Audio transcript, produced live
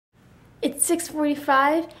It's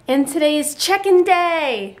 6:45 and today is check-in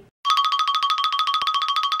day.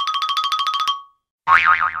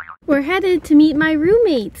 We're headed to meet my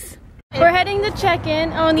roommates. We're heading to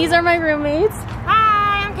check-in. Oh, and these are my roommates.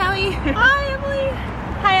 Hi, I'm Kelly. Hi, Emily.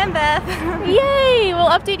 Hi, I'm Beth. Yay! We'll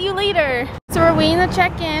update you later. So we're waiting to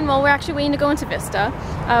check in. Well, we're actually waiting to go into Vista.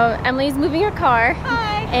 Emily's moving her car.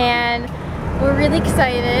 Hi. And we're really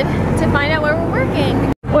excited to find out where we're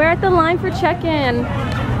working. We're at the line for check-in.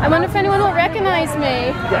 I wonder if anyone will recognize me.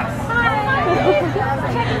 Yes.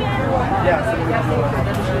 Yes.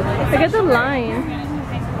 Look at the line.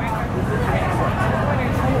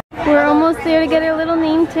 We're almost there to get our little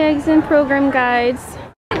name tags and program guides.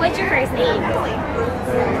 What's your first name?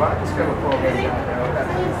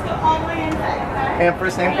 And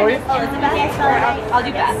first name for you? Elizabeth. I'll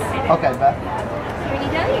do Beth. Okay, Beth. Ready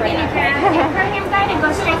to go? You're going to grab your program guide and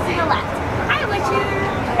go straight to the left. Hi, what's your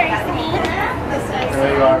first name?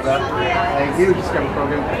 There you are, Beth. Thank you. Just grab a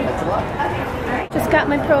program. That's a lot. Just got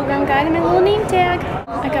my program guide and my little name tag.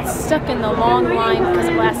 I got stuck in the long line because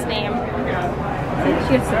of last name.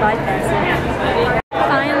 She gets to bypass it.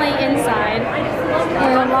 Finally inside.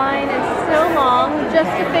 And the line is so long just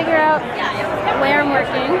to figure out where I'm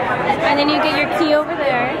working. And then you get your key over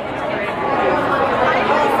there.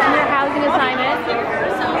 And your housing assignment.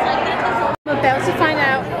 I'm about to find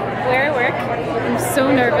out where I work. I'm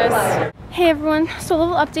so nervous. Hey everyone, so a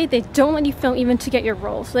little update, they don't let you film even to get your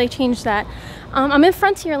role, so they changed that. I'm in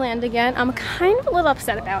Frontierland again. I'm kind of a little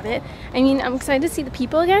upset about it. I mean, I'm excited to see the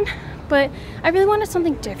people again, but I really wanted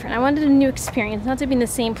something different. I wanted a new experience, not to be in the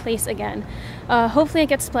same place again. Hopefully I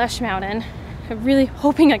get Splash Mountain. I'm really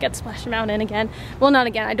hoping I get Splash Mountain again. Well, not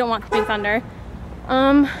again, I don't want Big Thunder.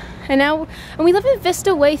 And we live in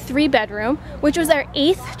Vista Way 3-bedroom, which was our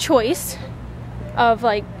 8th choice of,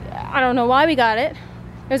 like, I don't know why we got it.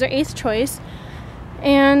 It was our 8th choice,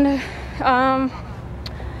 and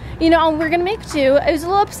you know, we're gonna make do. I was a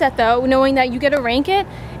little upset though, knowing that you get to rank it,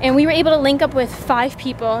 and we were able to link up with 5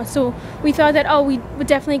 people. So we thought that, oh, we would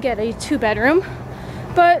definitely get a 2-bedroom,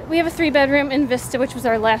 but we have a 3-bedroom in Vista, which was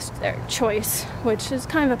our last choice, which is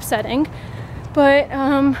kind of upsetting. But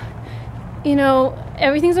you know,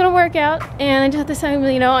 everything's gonna work out, and I just have to say,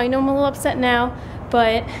 you know, I know I'm a little upset now,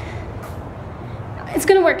 but it's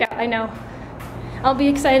gonna work out. I know. I'll be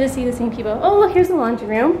excited to see the same people. Oh, look, here's the laundry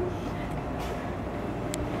room.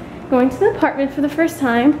 Going to the apartment for the first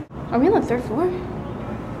time. Are we on the 3rd floor?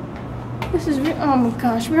 This is oh my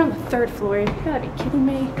gosh, we're on the 3rd floor. You gotta be kidding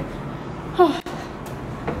me. Oh.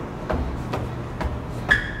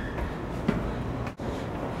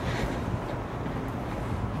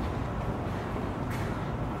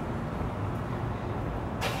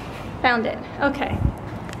 Found it. Okay.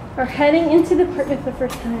 We're heading into the apartment for the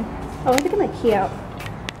first time. Oh, I have to get my key out.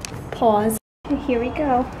 Pause. Okay, here we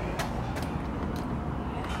go.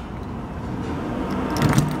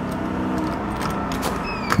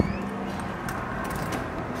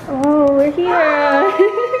 Oh, we're here.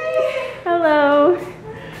 Hello.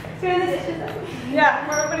 Turn the dishes in. Yeah,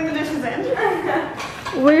 we're putting the dishes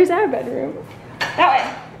in. Where's our bedroom? That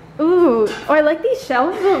way. Ooh, oh, I like these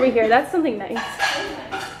shelves over here. That's something nice.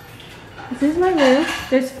 This is my room.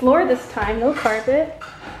 There's floor this time, no carpet.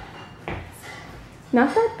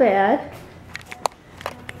 Not that bad.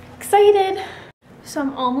 Excited. So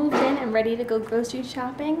I'm all moved in and ready to go grocery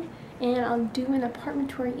shopping, and I'll do an apartment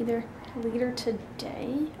tour either later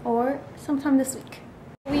today or sometime this week.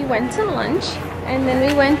 We went to lunch, and then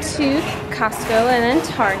we went to Costco and then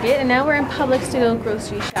Target, and now we're in Publix to go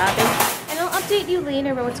grocery shopping. And I'll update you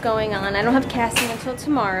later about what's going on. I don't have casting until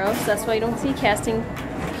tomorrow, so that's why you don't see casting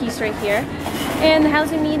piece right here. And the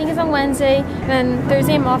housing meeting is on Wednesday, and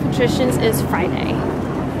Thursday I'm off, and Tristan's is Friday.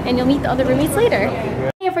 And you'll meet the other roommates later.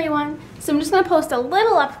 Hey everyone, so I'm just gonna post a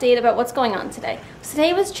little update about what's going on today. So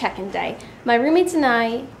today was check-in day. My roommates and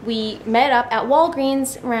I, we met up at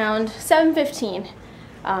Walgreens around 7:15.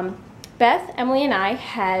 Beth, Emily, and I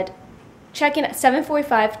had check-in at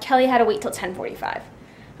 7:45. Kelly had to wait till 10:45.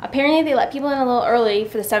 Apparently they let people in a little early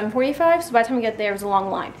for the 7:45, so by the time we get there, it was a long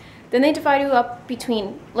line. Then they divide you up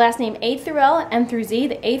between last name A through L and M through Z.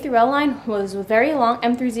 The A through L line was very long.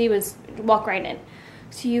 M through Z was walk right in.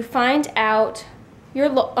 So you find out your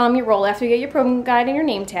role after you get your program guide and your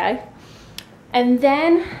name tag. And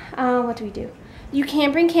then, what do? You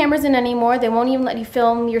can't bring cameras in anymore. They won't even let you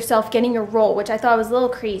film yourself getting your role, which I thought was a little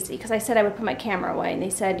crazy because I said I would put my camera away, and they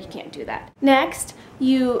said you can't do that. Next,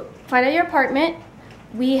 you find out your apartment.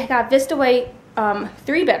 We got Vista Way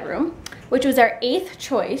 3-bedroom, which was our 8th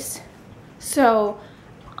choice. So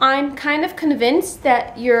I'm kind of convinced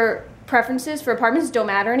that your preferences for apartments don't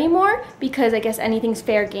matter anymore because I guess anything's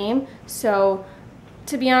fair game. So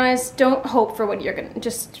to be honest, don't hope for what you're gonna,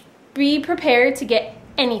 just be prepared to get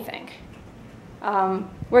anything.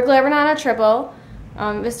 We're glad we're not on a triple.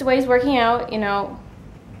 Vista Way is working out, you know,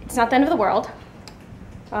 it's not the end of the world.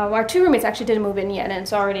 Our 2 roommates actually didn't move in yet, and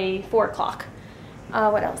it's already 4 o'clock.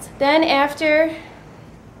 What else? Then after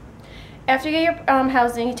you get your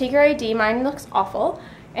housing, you take your ID. Mine looks awful.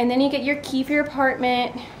 And then you get your key for your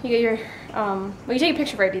apartment. You get your, well, you take a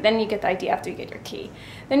picture for ID, then you get the ID after you get your key.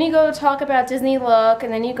 Then you go talk about Disney Look,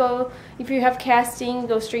 and then you go, if you have casting,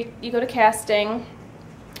 you go to casting.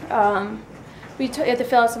 You have to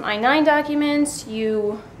fill out some I-9 documents.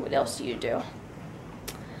 What else do?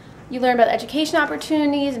 You learn about education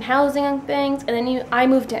opportunities and housing and things, and then I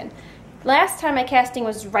moved in. Last time my casting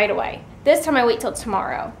was right away. This time I wait till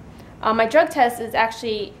tomorrow. My drug test is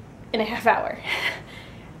actually in a half hour.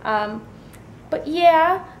 But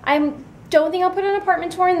yeah, I don't think I'll put an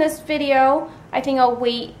apartment tour in this video. I think I'll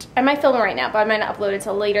wait. I might film it right now, but I might not upload it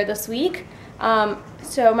until later this week. So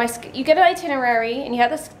you get an itinerary and you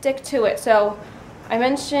have to stick to it. So I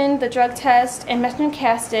mentioned the drug test and mentioned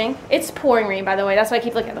casting. It's pouring rain, by the way. That's why I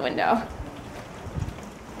keep looking at the window.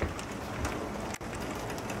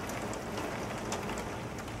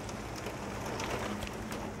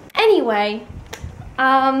 Anyway,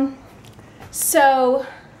 so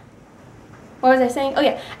what was I saying? Oh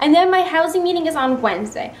yeah, and then my housing meeting is on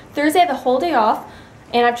Wednesday. Thursday I have the whole day off,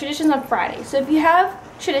 and I have traditions on Friday. So if you have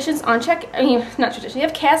traditions on you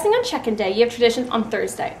have casting on check-in day, you have traditions on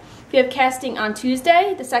Thursday. If you have casting on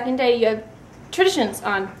Tuesday, the second day you have traditions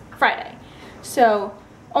on Friday. So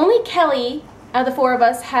only Kelly out of the 4 of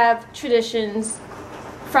us have traditions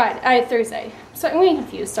Thursday. So I'm getting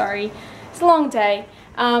confused, sorry. It's a long day.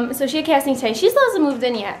 So she had casting today. She still hasn't moved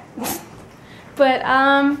in yet. But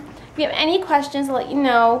if you have any questions, I'll let you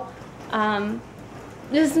know.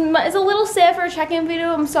 This is a little sad for a check-in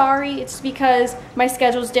video. I'm sorry. It's because my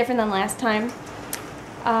schedule is different than last time.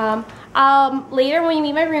 Later when you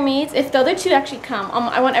meet my roommates, if the other 2 actually come,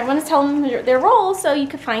 I want everyone to tell them their roles so you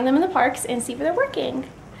can find them in the parks and see where they're working.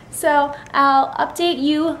 So I'll update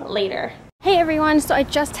you later. Hey everyone, so I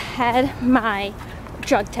just had my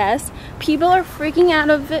drug test. People are freaking out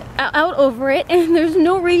over it, and there's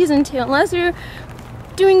no reason to unless you're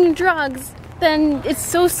doing drugs. Then it's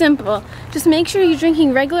so simple. Just make sure you're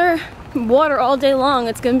drinking regular water all day long.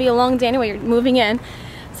 It's gonna be a long day anyway. You're moving in.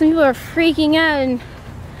 Some people are freaking out, and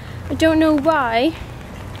I don't know why.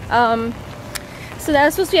 So that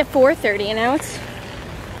was supposed to be at 4:30, and now it's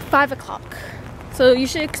 5 o'clock. So you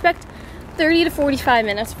should expect 30 to 45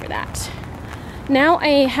 minutes for that. Now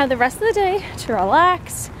I have the rest of the day to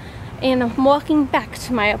relax, and I'm walking back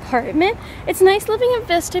to my apartment. It's nice living in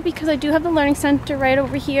Vista because I do have the learning center right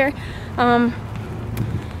over here. The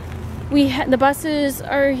buses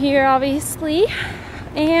are here obviously,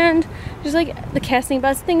 and just like the casting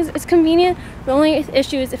bus things, it's convenient. The only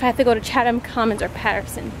issue is if I have to go to Chatham Commons or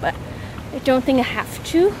Patterson, but I don't think I have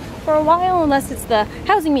to for a while unless it's the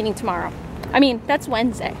housing meeting tomorrow. I mean, that's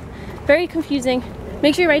Wednesday. Very confusing.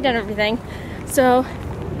 Make sure you write down everything. So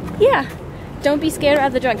yeah, don't be scared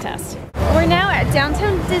of the drug test. We're now at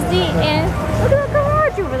downtown Disney, and look at that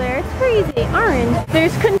garage over there. It's crazy. Orange.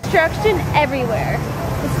 There's construction everywhere.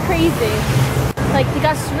 It's crazy. Like, they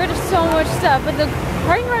got rid of so much stuff, but the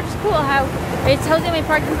parking garage is cool how it tells you how many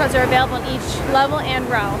parking spots are available on each level and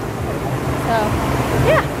row. So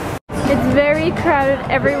yeah, it's very crowded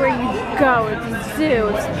everywhere you go. It's a zoo.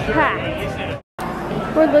 It's packed.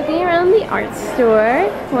 We're looking around the art store,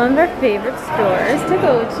 one of our favorite stores to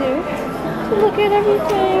go to look at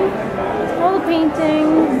everything, all the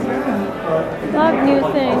paintings, a lot of new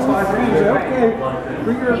things. Okay,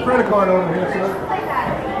 bring your credit card over here, sir.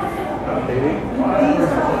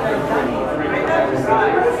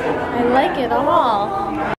 I like it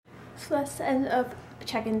all. So that's the end of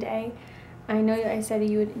check-in day. I know I said I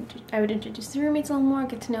would introduce the roommates a little more,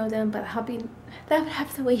 get to know them, but that would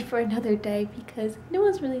have to wait for another day because no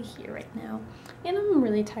one's really here right now. And I'm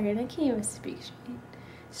really tired. I can't even speak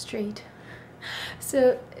straight.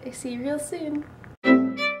 So, see you real soon.